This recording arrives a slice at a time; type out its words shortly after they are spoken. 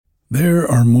There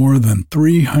are more than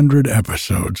 300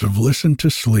 episodes of Listen to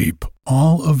Sleep,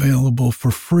 all available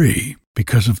for free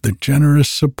because of the generous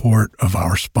support of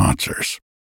our sponsors.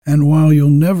 And while you'll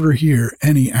never hear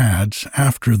any ads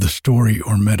after the story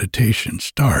or meditation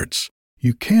starts,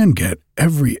 you can get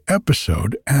every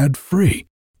episode ad-free,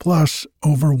 plus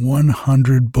over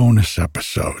 100 bonus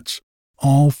episodes,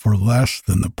 all for less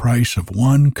than the price of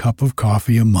one cup of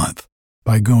coffee a month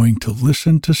by going to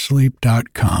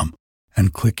listentosleep.com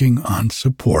and clicking on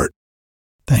support.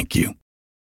 Thank you.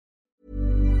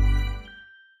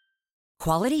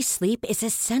 Quality sleep is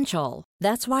essential.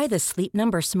 That's why the Sleep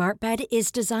Number Smart Bed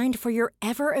is designed for your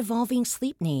ever-evolving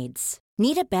sleep needs.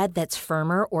 Need a bed that's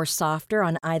firmer or softer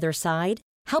on either side?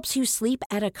 Helps you sleep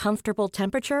at a comfortable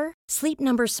temperature? Sleep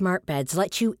Number Smart Beds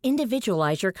let you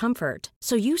individualize your comfort,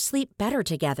 so you sleep better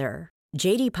together.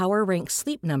 J.D. Power ranks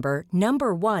Sleep Number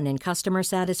number 1 in customer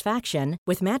satisfaction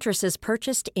with mattresses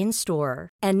purchased in-store.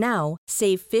 And now,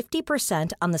 save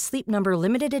 50% on the Sleep Number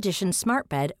Limited Edition Smart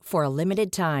Bed for a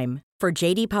limited time. For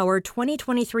J.D. Power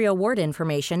 2023 award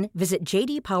information, visit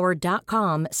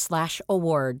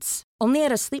jdpower.com/awards. Only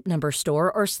at a Sleep Number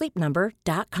store or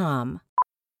sleepnumber.com.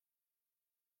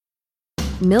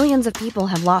 Millions of people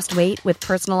have lost weight with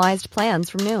personalized plans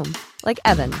from Noom. Like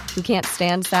Evan, who can't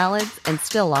stand salads and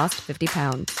still lost 50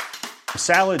 pounds.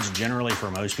 Salads generally for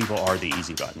most people are the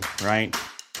easy button, right?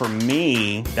 For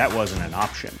me, that wasn't an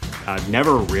option. I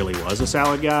never really was a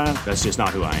salad guy. That's just not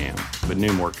who I am. But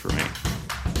Noom worked for me.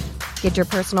 Get your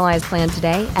personalized plan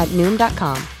today at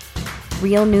Noom.com.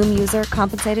 Real Noom user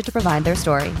compensated to provide their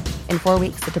story. In 4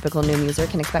 weeks, the typical Noom user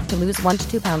can expect to lose 1 to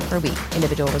 2 pounds per week.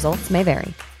 Individual results may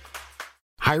vary.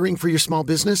 Hiring for your small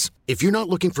business? If you're not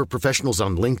looking for professionals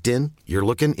on LinkedIn, you're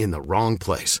looking in the wrong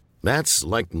place. That's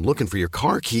like looking for your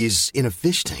car keys in a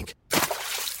fish tank.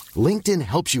 LinkedIn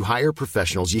helps you hire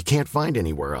professionals you can't find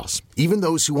anywhere else, even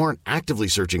those who aren't actively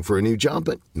searching for a new job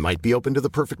but might be open to the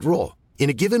perfect role. In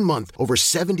a given month, over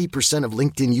 70% of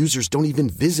LinkedIn users don't even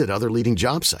visit other leading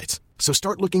job sites. So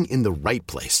start looking in the right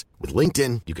place. With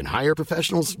LinkedIn, you can hire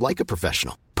professionals like a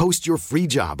professional. Post your free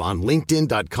job on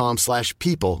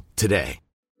linkedin.com/people today.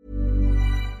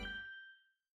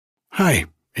 Hi,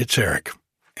 it's Eric,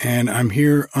 and I'm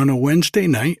here on a Wednesday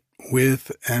night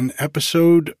with an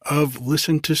episode of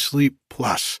Listen to Sleep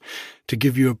Plus to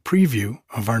give you a preview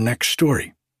of our next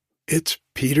story. It's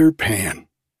Peter Pan,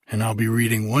 and I'll be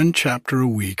reading one chapter a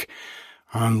week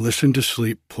on Listen to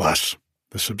Sleep Plus,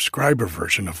 the subscriber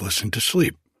version of Listen to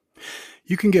Sleep.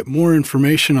 You can get more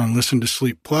information on Listen to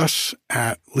Sleep Plus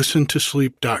at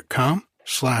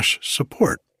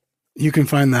listentosleep.com/support. You can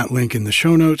find that link in the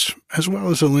show notes, as well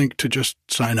as a link to just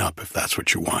sign up if that's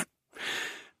what you want.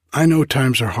 I know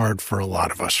times are hard for a lot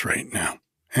of us right now,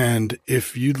 and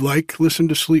if you'd like Listen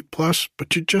to Sleep Plus,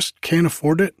 but you just can't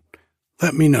afford it,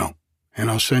 let me know,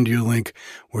 and I'll send you a link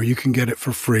where you can get it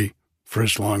for free for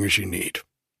as long as you need.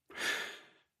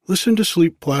 Listen to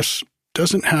Sleep Plus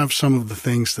doesn't have some of the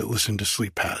things that Listen to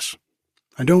Sleep has.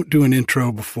 I don't do an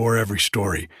intro before every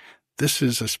story. This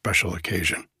is a special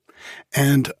occasion.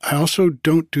 And I also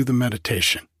don't do the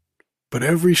meditation. But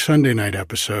every Sunday night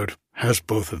episode has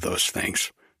both of those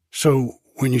things. So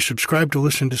when you subscribe to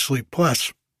Listen to Sleep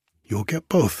Plus, you'll get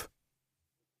both.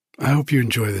 I hope you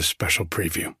enjoy this special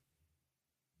preview.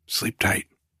 Sleep tight.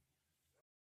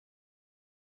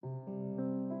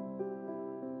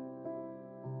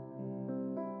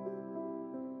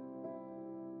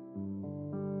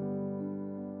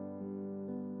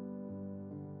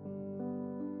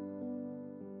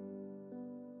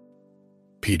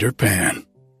 Peter Pan.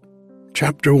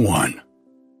 Chapter 1.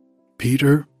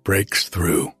 Peter Breaks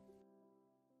Through.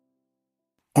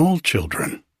 All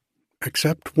children,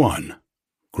 except one,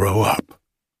 grow up.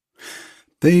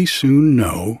 They soon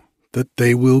know that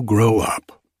they will grow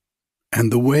up.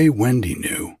 And the way Wendy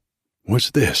knew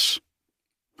was this.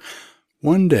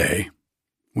 One day,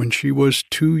 when she was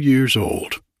 2 years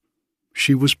old,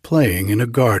 she was playing in a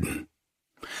garden,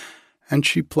 and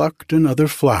she plucked another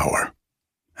flower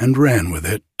and ran with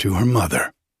it to her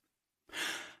mother.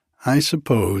 I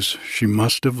suppose she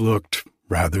must have looked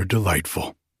rather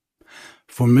delightful,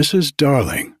 for Mrs.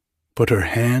 Darling put her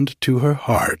hand to her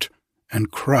heart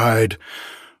and cried,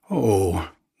 "Oh,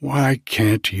 why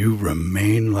can't you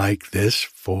remain like this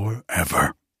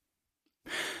forever?"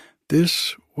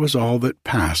 This was all that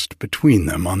passed between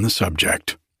them on the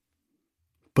subject.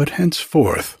 But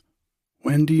henceforth,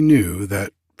 Wendy knew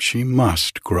that she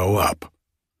must grow up.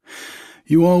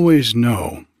 You always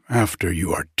know after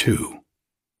you are 2.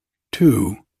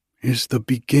 2 is the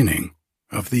beginning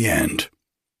of the end.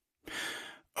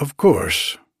 Of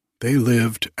course, they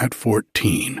lived at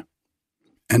 14,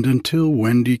 and until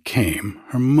Wendy came,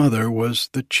 her mother was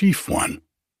the chief one.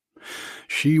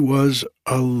 She was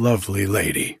a lovely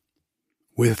lady,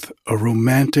 with a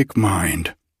romantic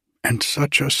mind and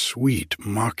such a sweet,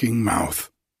 mocking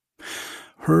mouth.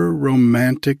 Her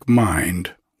romantic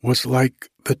mind was like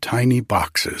the tiny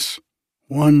boxes,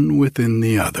 one within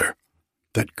the other,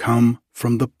 that come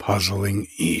from the puzzling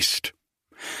East.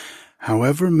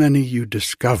 However many you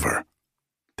discover,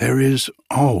 there is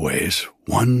always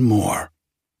one more.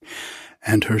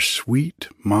 And her sweet,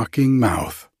 mocking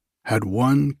mouth had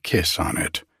one kiss on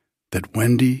it that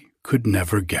Wendy could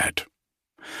never get,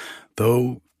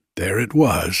 though there it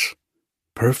was,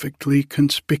 perfectly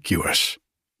conspicuous,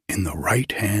 in the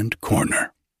right-hand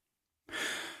corner.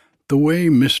 The way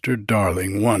Mr.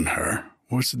 Darling won her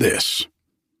was this.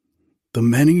 The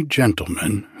many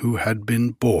gentlemen who had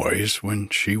been boys when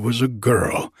she was a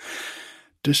girl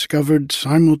discovered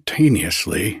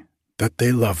simultaneously that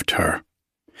they loved her,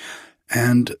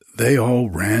 and they all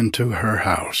ran to her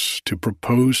house to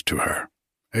propose to her,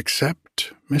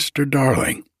 except Mr.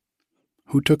 Darling,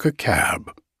 who took a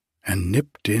cab and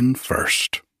nipped in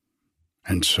first.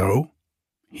 And so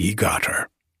he got her.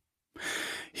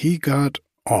 He got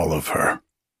all of her,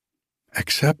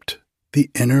 except the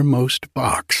innermost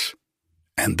box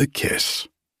and the kiss.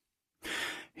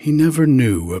 He never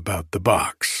knew about the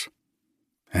box,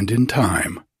 and in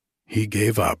time he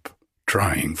gave up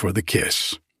trying for the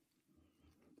kiss.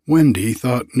 Wendy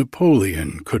thought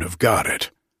Napoleon could have got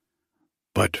it,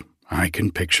 but I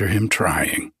can picture him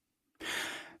trying,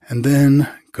 and then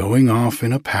going off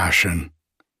in a passion,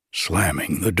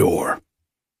 slamming the door.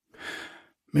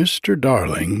 Mr.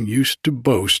 Darling used to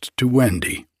boast to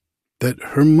Wendy that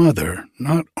her mother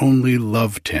not only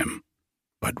loved him,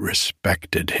 but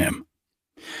respected him.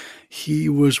 He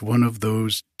was one of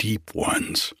those deep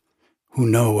ones who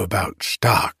know about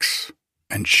stocks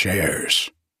and shares.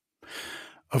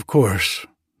 Of course,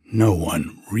 no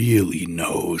one really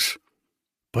knows,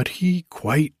 but he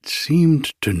quite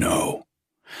seemed to know,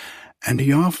 and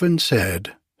he often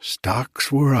said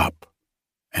stocks were up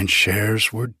and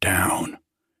shares were down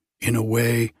in a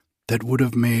way that would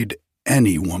have made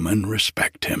any woman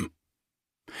respect him.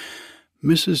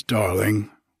 Mrs. Darling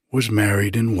was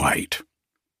married in white,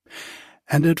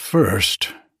 and at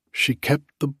first she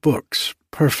kept the books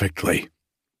perfectly,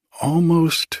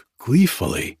 almost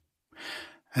gleefully,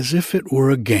 as if it were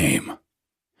a game.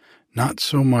 Not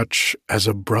so much as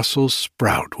a Brussels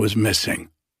sprout was missing.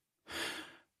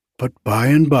 But by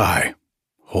and by,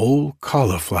 whole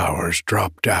cauliflowers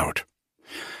dropped out,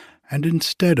 and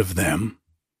instead of them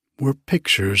were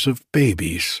pictures of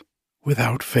babies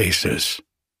without faces.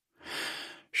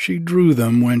 She drew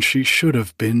them when she should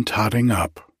have been totting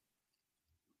up.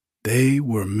 They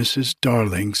were Mrs.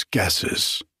 Darling's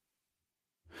guesses.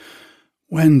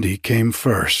 Wendy came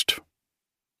first,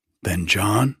 then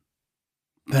John,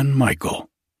 then Michael.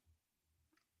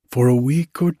 For a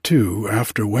week or two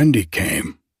after Wendy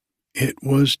came, it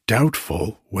was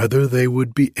doubtful whether they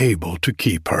would be able to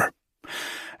keep her,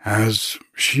 as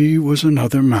she was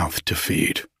another mouth to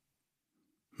feed.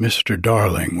 Mr.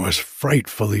 Darling was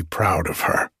frightfully proud of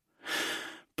her,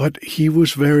 but he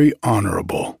was very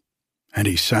honorable, and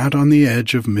he sat on the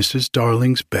edge of Mrs.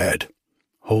 Darling's bed,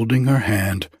 holding her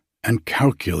hand and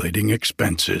calculating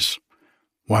expenses,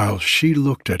 while she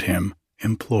looked at him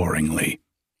imploringly.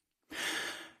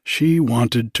 She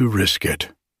wanted to risk it,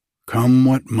 come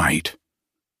what might,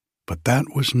 but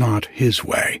that was not his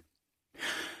way.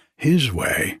 His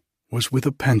way was with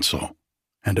a pencil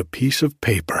and a piece of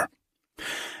paper,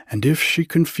 and if she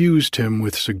confused him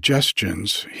with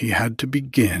suggestions, he had to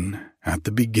begin at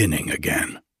the beginning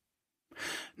again.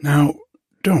 "Now,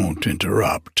 don't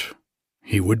interrupt,"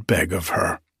 he would beg of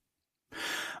her.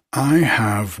 "I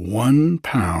have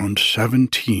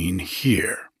 £1.17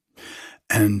 here,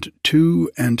 and 2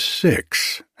 and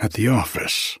 6 at the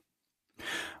office.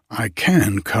 I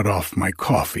can cut off my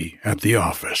coffee at the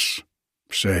office,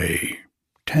 say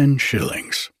 10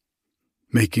 shillings,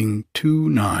 making 2,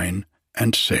 9,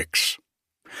 and 6.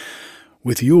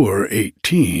 With your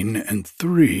 18 and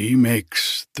 3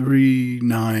 makes 3,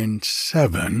 9,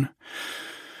 7.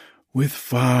 With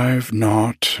 5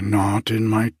 naught in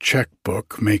my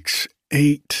checkbook makes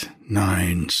 8,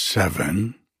 9,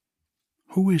 7.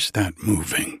 Who is that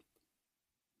moving?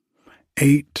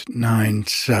 8, 9,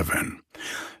 7.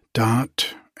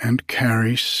 Dot and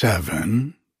carry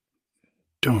 7.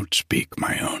 Don't speak,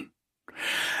 my own.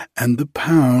 And the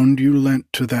 £1 you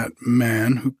lent to that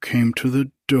man who came to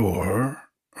the door.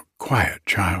 Quiet,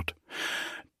 child.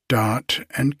 Dot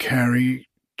and carry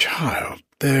child.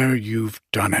 There, you've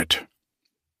done it.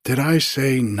 Did I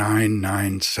say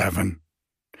 997?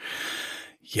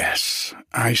 Yes,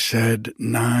 I said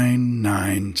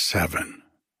 997.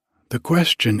 The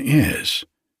question is,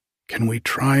 can we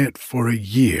try it for a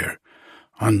year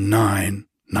on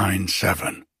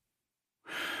 997?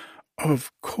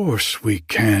 Of course we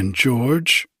can,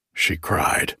 George, she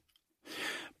cried.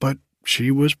 But she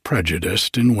was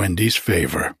prejudiced in Wendy's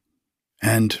favor,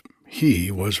 and he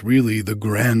was really the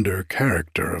grander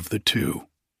character of the two.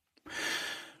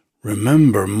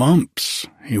 Remember Mumps,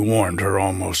 he warned her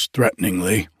almost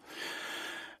threateningly,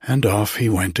 and off he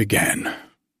went again.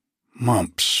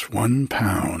 Mumps, 1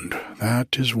 pound,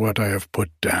 that is what I have put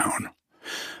down,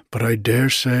 but I dare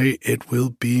say it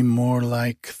will be more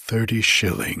like 30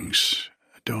 shillings.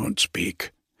 Don't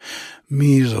speak.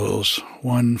 Measles,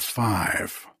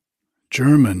 1.5.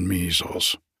 German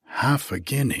measles, half a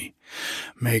guinea,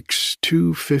 makes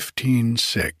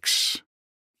 2.15.6.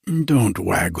 Don't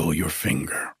waggle your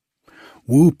finger.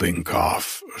 Whooping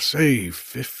cough, say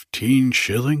 15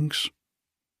 shillings.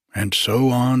 And so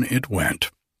on it went,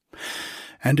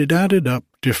 and it added up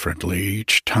differently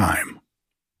each time.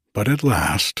 But at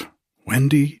last,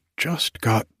 Wendy just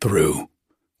got through,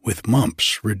 with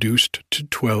mumps reduced to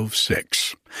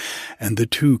 12.6, and the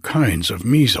 2 kinds of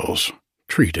measles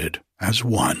treated as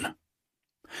 1.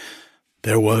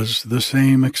 There was the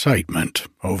same excitement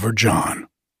over John,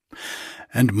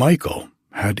 and Michael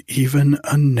had even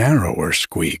a narrower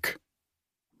squeak.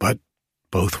 But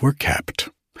both were kept,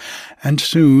 and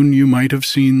soon you might have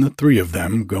seen the 3 of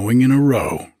them going in a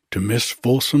row to Miss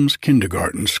Folsom's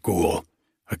kindergarten school,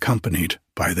 accompanied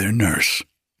by their nurse.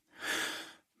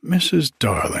 Mrs.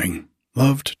 Darling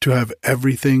loved to have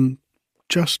everything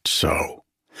just so,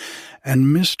 and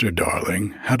Mr.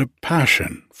 Darling had a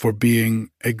passion for being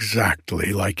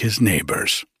exactly like his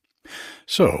neighbors.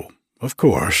 So, of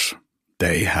course,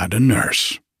 they had a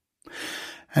nurse.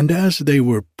 And as they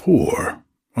were poor,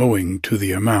 owing to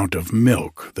the amount of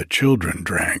milk the children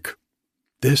drank,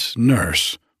 this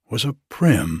nurse was a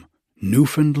prim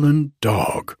Newfoundland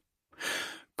dog,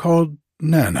 called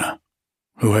Nana,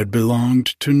 who had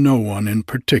belonged to no one in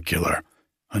particular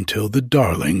until the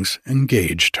Darlings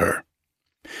engaged her.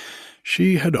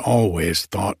 She had always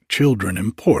thought children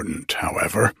important,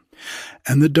 however,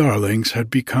 and the Darlings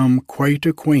had become quite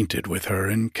acquainted with her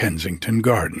in Kensington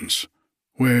Gardens,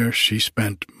 where she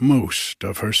spent most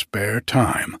of her spare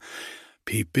time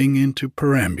peeping into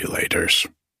perambulators,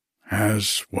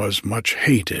 as was much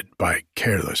hated by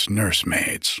careless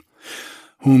nursemaids,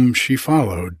 whom she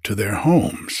followed to their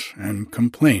homes and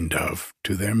complained of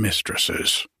to their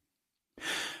mistresses.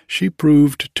 She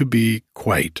proved to be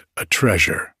quite a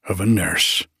treasure of a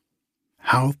nurse.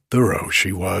 How thorough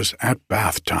she was at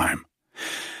bath time,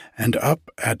 and up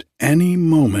at any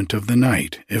moment of the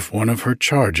night if one of her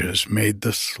charges made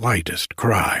the slightest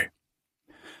cry.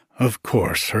 Of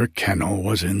course her kennel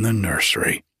was in the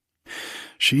nursery.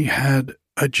 She had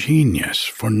a genius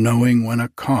for knowing when a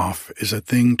cough is a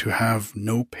thing to have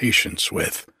no patience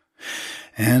with,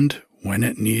 and when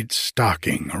it needs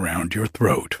stocking around your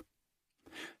throat.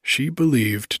 She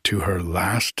believed to her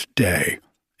last day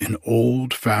in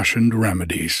old-fashioned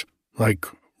remedies like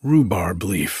rhubarb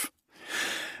leaf,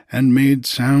 and made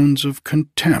sounds of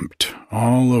contempt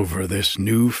all over this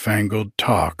new-fangled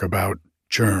talk about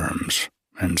germs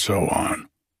and so on.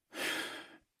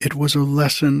 It was a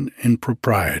lesson in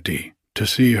propriety to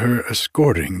see her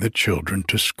escorting the children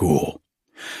to school,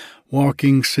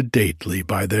 walking sedately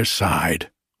by their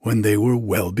side when they were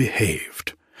well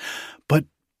behaved, but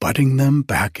butting them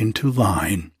back into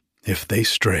line if they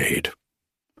strayed.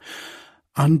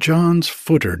 On John's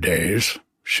footer days,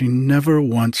 she never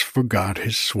once forgot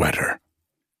his sweater,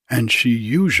 and she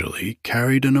usually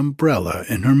carried an umbrella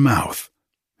in her mouth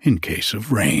in case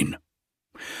of rain.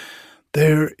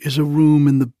 There is a room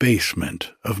in the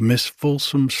basement of Miss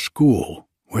Folsom's school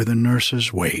where the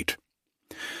nurses wait.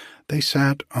 They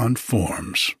sat on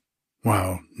forms,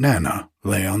 while Nana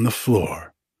lay on the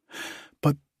floor,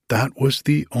 but that was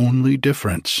the only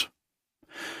difference.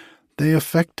 They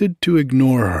affected to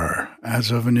ignore her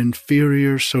as of an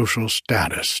inferior social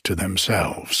status to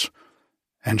themselves,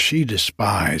 and she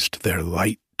despised their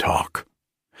light talk.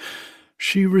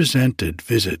 She resented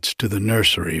visits to the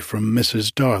nursery from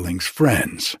Mrs. Darling's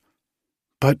friends,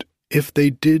 but if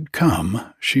they did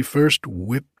come, she first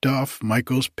whipped off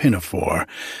Michael's pinafore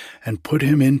and put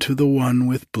him into the one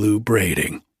with blue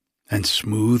braiding, and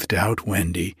smoothed out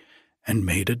Wendy and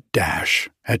made a dash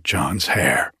at John's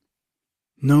hair.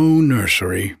 No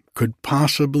nursery could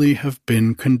possibly have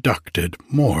been conducted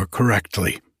more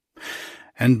correctly,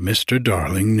 and Mr.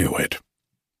 Darling knew it.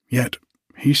 Yet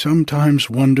he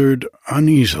sometimes wondered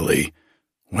uneasily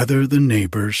whether the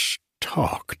neighbors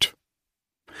talked.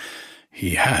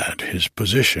 He had his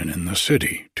position in the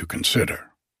city to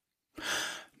consider.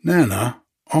 Nana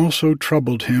also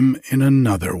troubled him in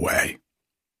another way.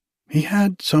 He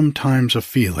had sometimes a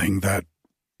feeling that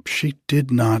she did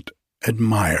not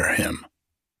admire him.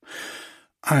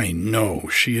 "I know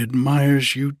she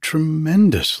admires you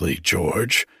tremendously,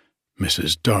 George,"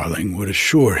 Mrs. Darling would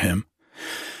assure him,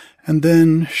 and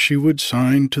then she would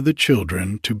sign to the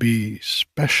children to be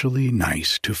specially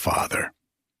nice to father.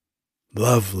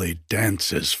 Lovely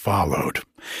dances followed,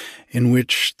 in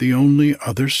which the only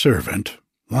other servant,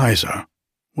 Liza,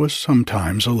 was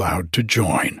sometimes allowed to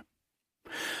join.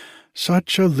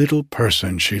 Such a little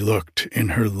person she looked in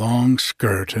her long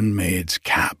skirt and maid's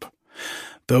cap,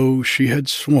 though she had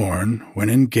sworn, when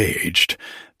engaged,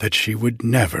 that she would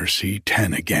never see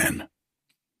 10 again.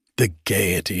 The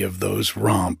gaiety of those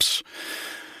romps!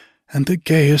 And the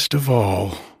gayest of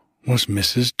all was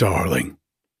Mrs. Darling,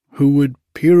 who would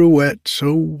pirouette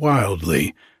so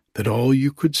wildly that all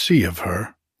you could see of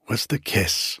her was the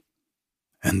kiss.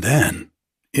 And then,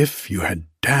 if you had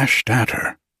dashed at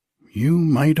her, you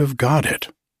might have got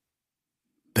it.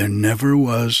 There never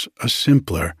was a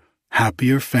simpler,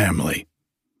 happier family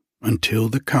until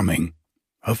the coming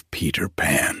of Peter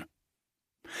Pan.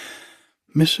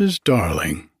 Mrs.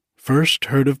 Darling first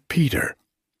heard of Peter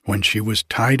when she was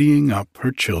tidying up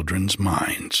her children's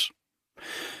minds.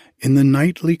 In the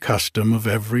nightly custom of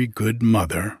every good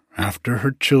mother, after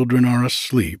her children are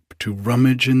asleep, to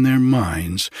rummage in their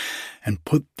minds and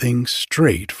put things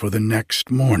straight for the next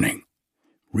morning,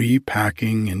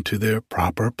 repacking into their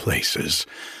proper places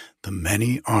the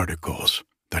many articles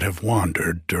that have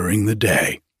wandered during the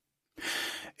day.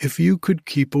 If you could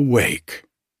keep awake,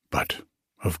 but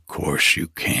of course you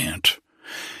can't,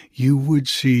 you would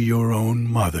see your own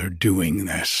mother doing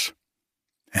this,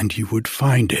 and you would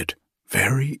find it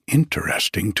very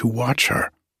interesting to watch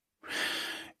her.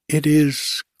 It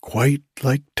is quite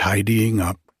like tidying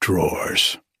up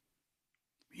drawers.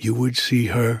 You would see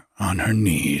her on her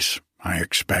knees, I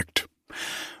expect,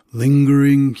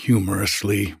 lingering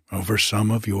humorously over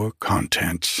some of your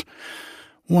contents,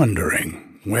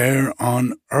 wondering where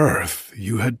on earth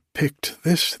you had picked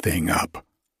this thing up,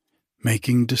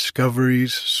 making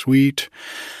discoveries sweet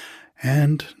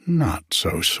and not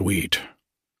so sweet,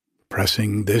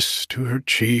 pressing this to her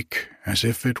cheek as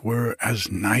if it were as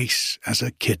nice as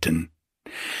a kitten,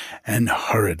 and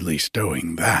hurriedly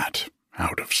stowing that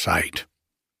out of sight.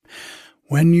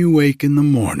 When you wake in the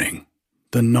morning,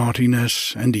 the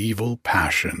naughtiness and evil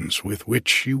passions with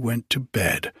which you went to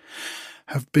bed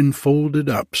have been folded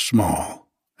up small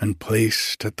and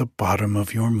placed at the bottom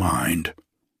of your mind,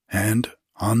 and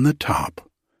on the top,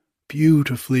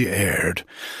 beautifully aired,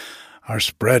 are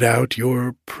spread out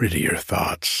your prettier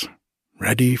thoughts,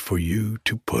 ready for you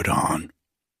to put on.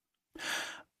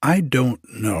 I don't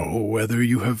know whether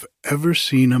you have ever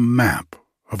seen a map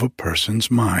of a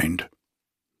person's mind.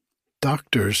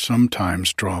 Doctors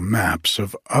sometimes draw maps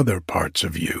of other parts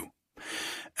of you,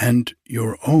 and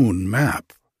your own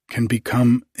map can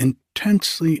become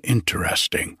intensely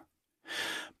interesting.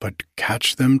 But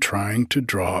catch them trying to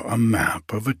draw a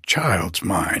map of a child's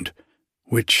mind,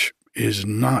 which is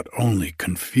not only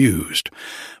confused,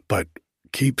 but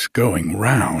keeps going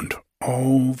round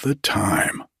all the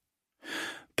time.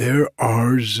 There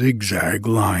are zigzag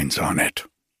lines on it,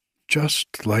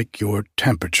 just like your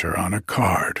temperature on a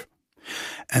card,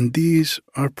 and these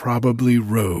are probably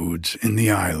roads in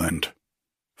the island,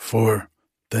 for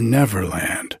the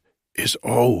Neverland is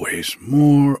always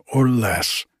more or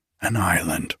less an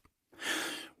island,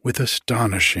 with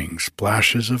astonishing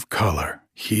splashes of color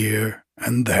here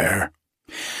and there,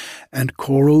 and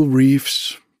coral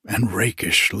reefs and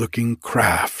rakish-looking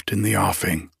craft in the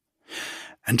offing,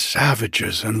 and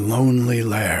savages and lonely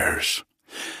lairs,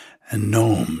 and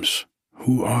gnomes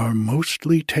who are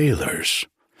mostly tailors,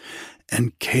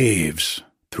 and caves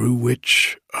through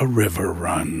which a river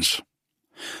runs,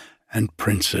 and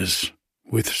princes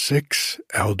with 6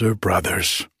 elder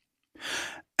brothers,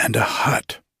 and a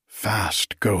hut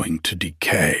fast going to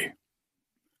decay,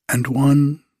 and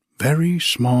one very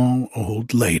small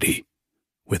old lady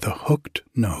with a hooked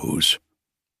nose.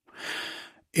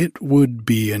 It would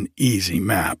be an easy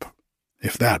map,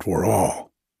 if that were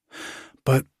all.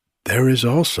 But there is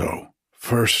also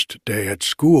first day at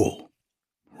school,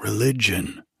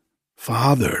 religion,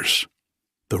 fathers,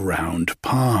 the round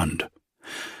pond,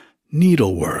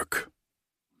 needlework,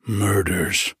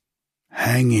 murders,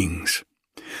 hangings,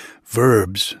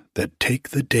 verbs that take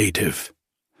the dative,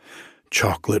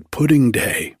 chocolate pudding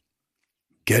day,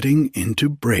 getting into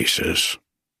braces,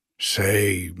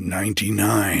 say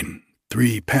 99,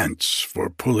 3 pence for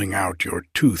pulling out your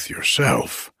tooth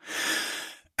yourself,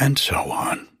 and so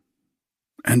on.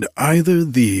 And either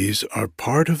these are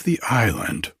part of the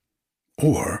island,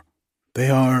 or they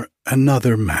are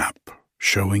another map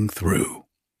showing through.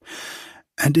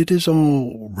 And it is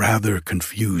all rather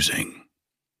confusing,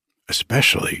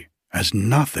 especially as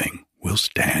nothing will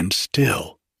stand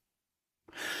still.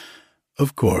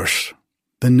 Of course,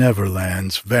 the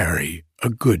Neverlands vary a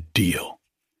good deal.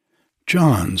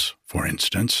 John's, for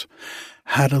instance,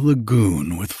 had a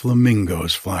lagoon with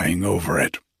flamingos flying over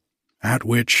it, at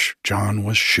which John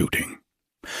was shooting,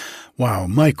 while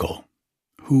Michael,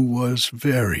 who was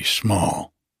very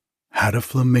small, had a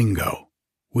flamingo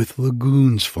with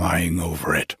lagoons flying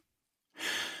over it.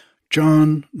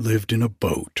 John lived in a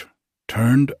boat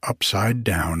turned upside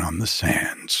down on the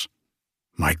sands,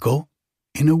 Michael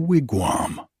in a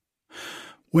wigwam,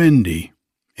 Wendy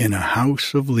in a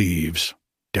house of leaves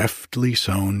deftly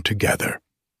sewn together.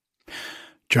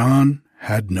 John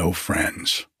had no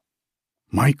friends.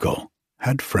 Michael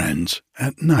had friends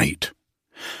at night.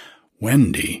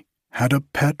 Wendy had a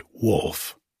pet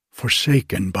wolf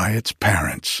forsaken by its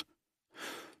parents.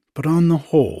 But on the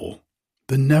whole,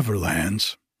 the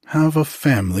Neverlands have a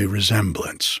family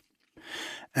resemblance,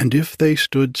 and if they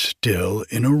stood still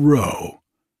in a row,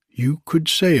 you could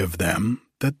say of them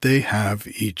that they have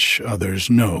each other's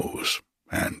nose,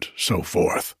 and so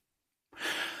forth.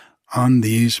 On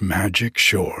these magic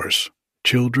shores,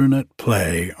 children at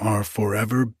play are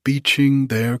forever beaching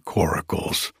their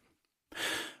coracles.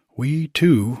 We,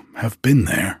 too, have been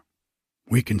there.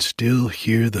 We can still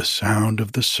hear the sound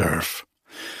of the surf,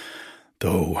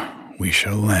 though we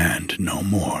shall land no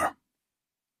more.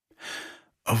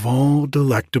 Of all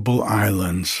delectable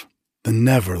islands, the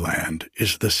Neverland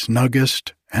is the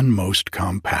snuggest and most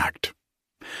compact.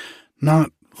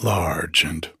 Not large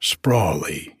and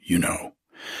sprawly, you know,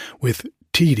 with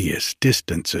tedious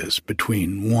distances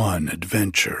between one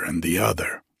adventure and the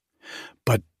other,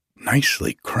 but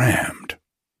nicely crammed.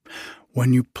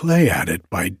 When you play at it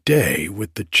by day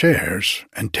with the chairs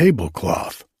and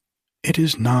tablecloth, it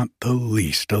is not the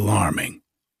least alarming.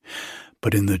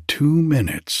 But in the 2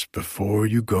 minutes before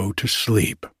you go to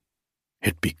sleep,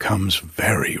 it becomes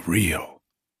very real.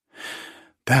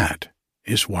 That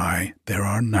is why there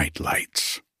are night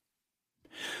lights.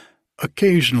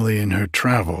 Occasionally in her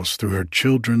travels through her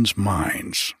children's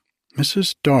minds,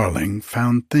 Mrs. Darling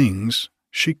found things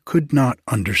she could not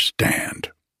understand.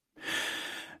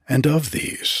 And of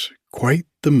these, quite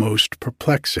the most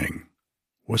perplexing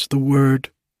was the word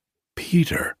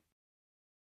Peter.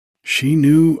 She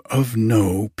knew of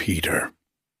no Peter,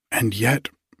 and yet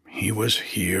he was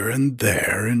here and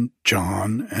there in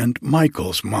John and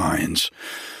Michael's minds,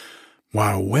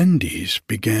 while Wendy's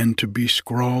began to be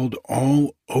scrawled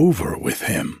all over with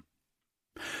him.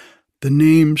 The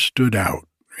name stood out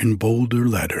in bolder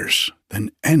letters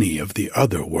than any of the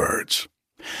other words,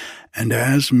 and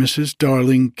as Mrs.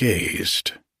 Darling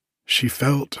gazed, she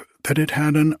felt that it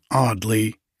had an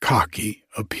oddly cocky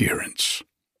appearance.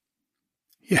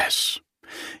 Yes,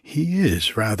 he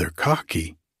is rather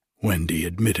cocky, Wendy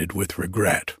admitted with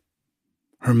regret.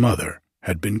 Her mother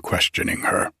had been questioning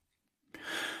her.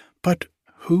 But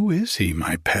who is he,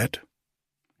 my pet?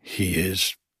 He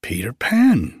is Peter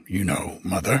Pan, you know,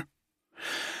 Mother.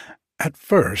 At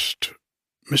first,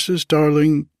 Mrs.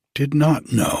 Darling did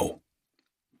not know,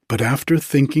 but after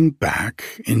thinking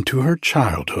back into her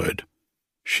childhood,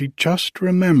 she just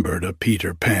remembered a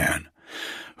Peter Pan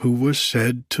who was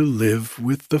said to live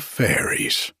with the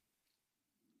fairies.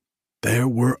 There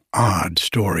were odd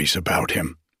stories about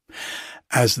him,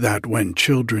 as that when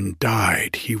children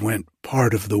died he went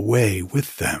part of the way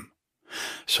with them,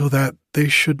 so that they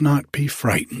should not be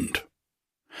frightened.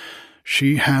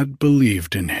 She had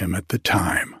believed in him at the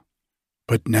time,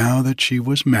 but now that she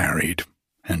was married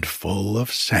and full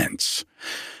of sense,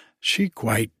 she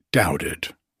quite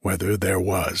doubted whether there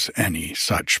was any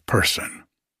such person.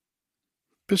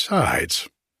 Besides,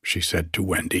 she said to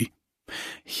Wendy,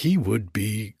 he would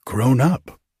be grown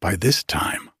up by this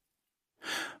time.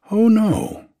 Oh,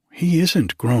 no, he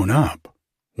isn't grown up,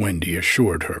 Wendy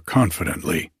assured her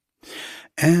confidently,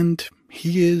 and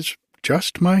he is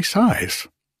just my size.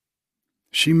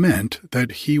 She meant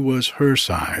that he was her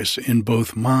size in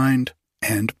both mind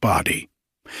and body.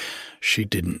 She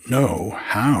didn't know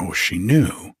how she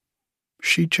knew.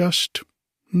 She just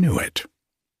knew it.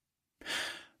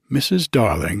 Mrs.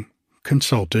 Darling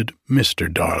consulted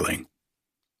Mr. Darling,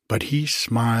 but he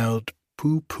smiled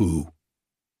pooh-pooh.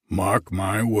 "Mark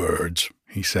my words,"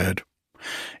 he said.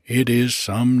 "It is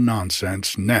some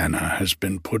nonsense Nana has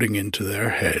been putting into their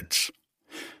heads.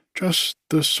 Just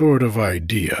the sort of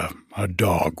idea a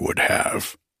dog would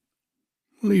have.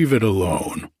 Leave it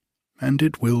alone, and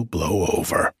it will blow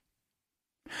over."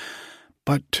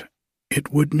 But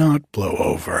it would not blow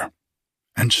over,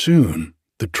 and soon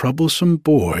the troublesome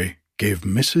boy gave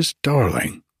Mrs.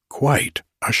 Darling quite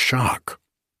a shock.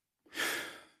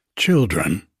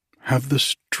 Children have the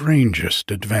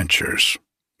strangest adventures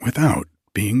without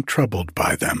being troubled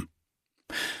by them.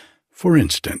 For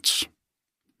instance,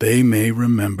 they may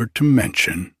remember to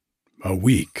mention, a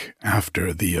week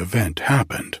after the event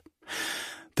happened,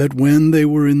 that when they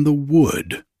were in the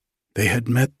wood, they had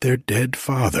met their dead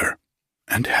father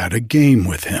and had a game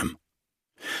with him.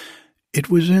 It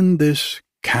was in this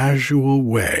casual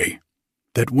way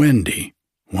that Wendy,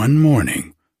 one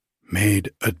morning,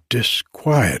 made a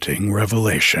disquieting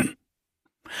revelation.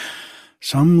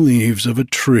 Some leaves of a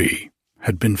tree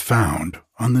had been found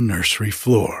on the nursery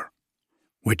floor,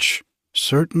 which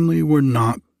certainly were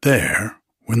not there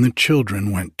when the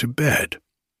children went to bed,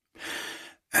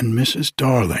 and Mrs.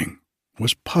 Darling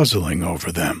was puzzling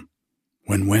over them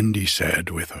when Wendy said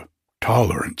with a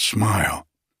tolerant smile,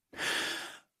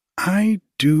 "I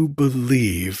do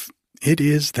believe it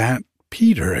is that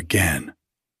Peter again."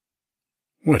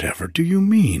 "Whatever do you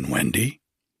mean, Wendy?"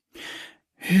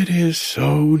 "It is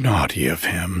so naughty of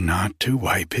him not to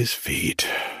wipe his feet,"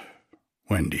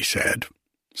 Wendy said,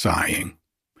 sighing.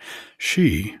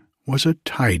 She was a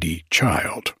tidy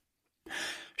child.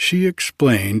 She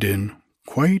explained in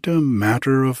quite a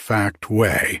matter-of-fact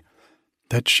way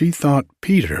that she thought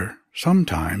Peter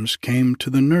sometimes came to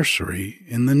the nursery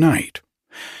in the night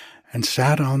and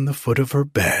sat on the foot of her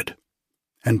bed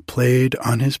and played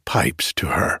on his pipes to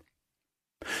her.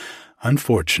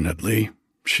 Unfortunately,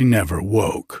 she never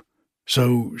woke,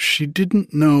 so she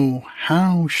didn't know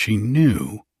how she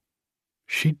knew.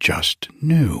 She just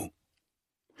knew.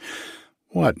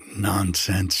 "What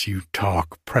nonsense you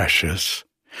talk, Precious.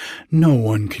 No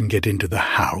one can get into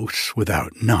the house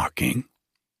without knocking."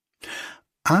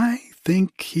 "I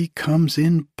think he comes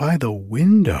in by the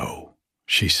window,"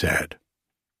 she said.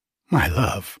 "My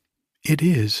love, it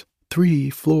is 3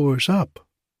 floors up.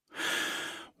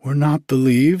 Were not the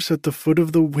leaves at the foot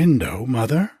of the window,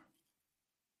 Mother?"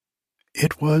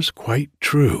 It was quite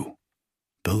true.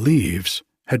 The leaves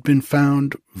had been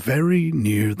found very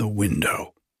near the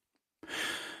window.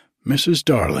 Mrs.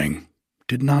 Darling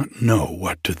did not know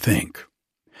what to think,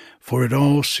 for it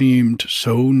all seemed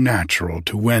so natural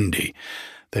to Wendy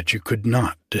that you could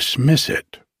not dismiss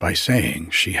it by saying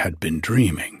she had been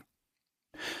dreaming.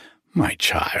 "My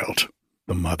child,"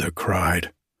 the mother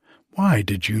cried, "why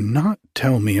did you not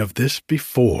tell me of this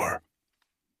before?"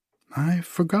 "I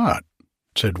forgot,"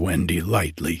 said Wendy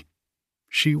lightly.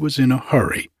 She was in a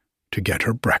hurry to get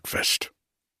her breakfast.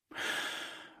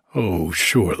 Oh,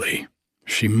 surely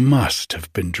she must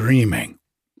have been dreaming.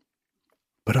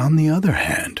 But on the other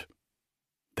hand,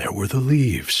 there were the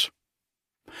leaves.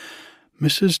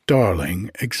 Mrs.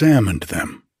 Darling examined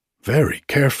them very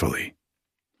carefully.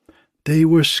 They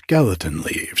were skeleton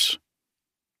leaves,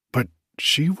 but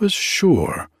she was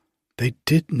sure they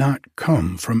did not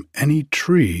come from any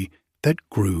tree that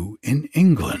grew in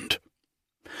England.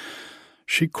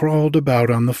 She crawled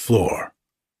about on the floor,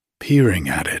 peering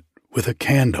at it with a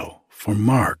candle for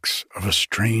marks of a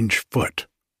strange foot.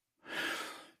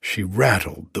 She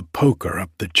rattled the poker up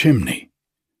the chimney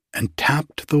and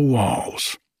tapped the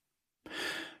walls.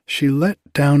 She let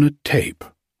down a tape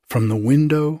from the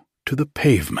window to the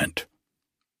pavement,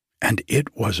 and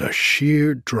it was a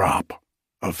sheer drop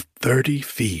of 30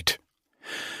 feet,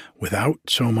 without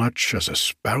so much as a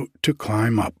spout to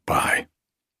climb up by.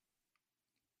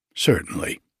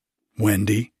 Certainly,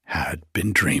 Wendy had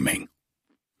been dreaming.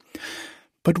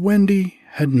 But Wendy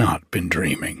had not been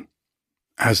dreaming,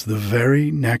 as the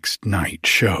very next night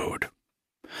showed,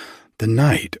 the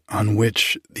night on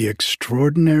which the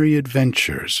extraordinary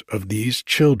adventures of these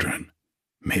children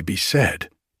may be said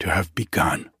to have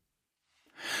begun.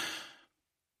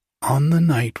 On the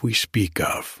night we speak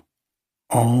of,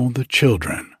 all the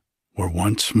children were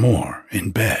once more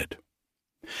in bed.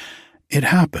 It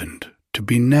happened to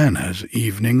be Nana's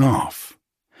evening off,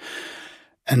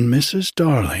 and Mrs.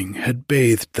 Darling had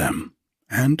bathed them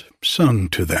and sung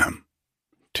to them,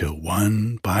 till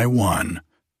one by one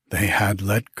they had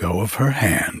let go of her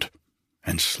hand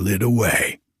and slid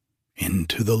away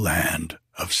into the land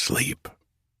of sleep.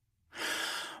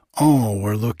 All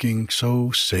were looking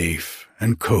so safe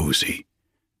and cozy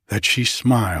that she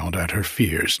smiled at her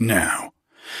fears now,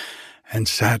 and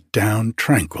sat down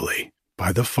tranquilly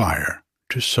by the fire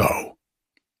to sew.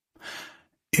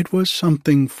 It was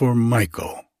something for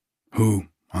Michael, who,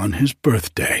 on his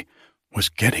birthday, was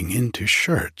getting into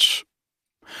shirts.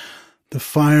 The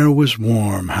fire was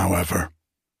warm, however,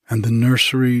 and the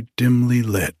nursery dimly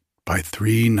lit by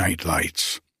 3 night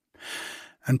lights,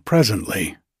 and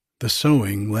presently the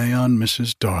sewing lay on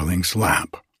Mrs. Darling's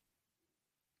lap.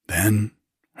 Then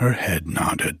her head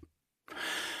nodded,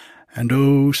 and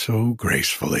oh, so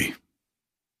gracefully.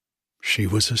 She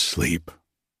was asleep.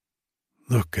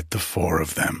 Look at the 4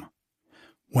 of them,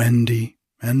 Wendy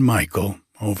and Michael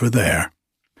over there,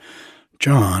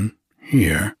 John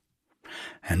here,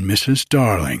 and Mrs.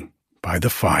 Darling by the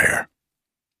fire.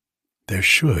 There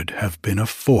should have been a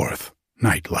 4th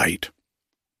night light.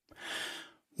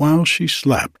 While she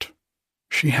slept,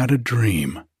 she had a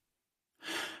dream.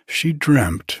 She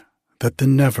dreamt that the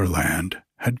Neverland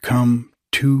had come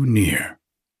too near,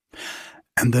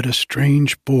 and that a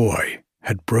strange boy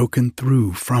had broken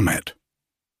through from it.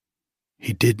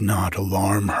 He did not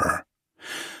alarm her,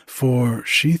 for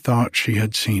she thought she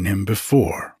had seen him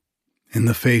before, in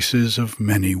the faces of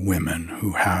many women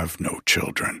who have no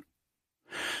children.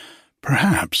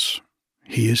 Perhaps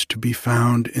he is to be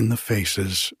found in the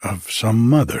faces of some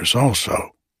mothers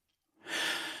also.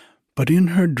 But in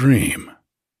her dream,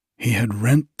 he had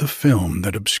rent the film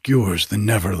that obscures the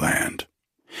Neverland,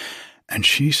 and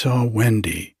she saw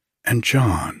Wendy and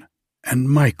John and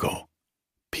Michael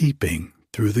peeping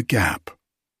through the gap.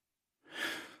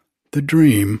 The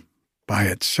dream, by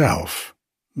itself,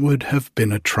 would have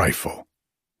been a trifle.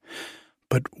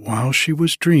 But while she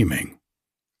was dreaming,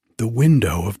 the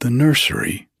window of the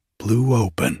nursery blew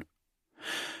open,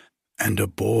 and a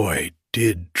boy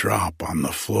did drop on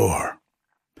the floor.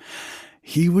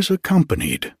 He was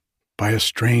accompanied by a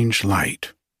strange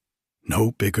light,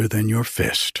 no bigger than your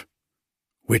fist,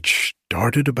 which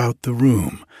darted about the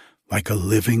room like a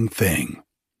living thing,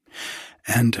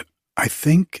 and I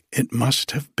think it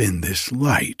must have been this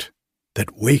light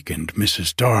that wakened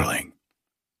Mrs. Darling.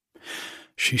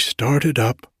 She started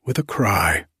up with a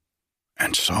cry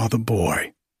and saw the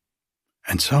boy,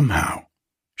 and somehow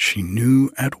she knew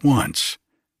at once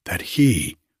that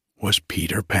he was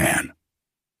Peter Pan.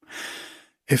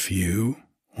 If you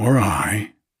or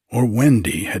I or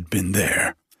Wendy had been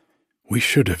there, we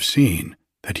should have seen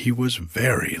that he was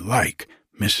very like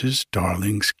Mrs.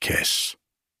 Darling's kiss.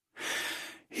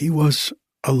 He was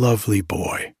a lovely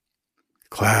boy,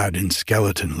 clad in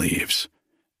skeleton leaves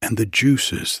and the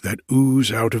juices that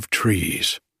ooze out of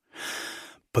trees.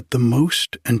 But the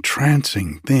most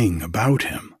entrancing thing about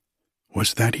him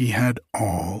was that he had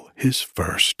all his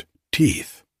first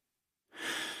teeth.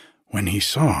 When he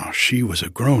saw she was a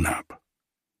grown-up,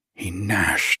 he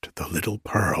gnashed the little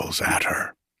pearls at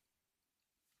her.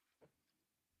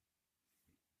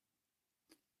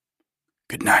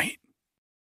 Good night.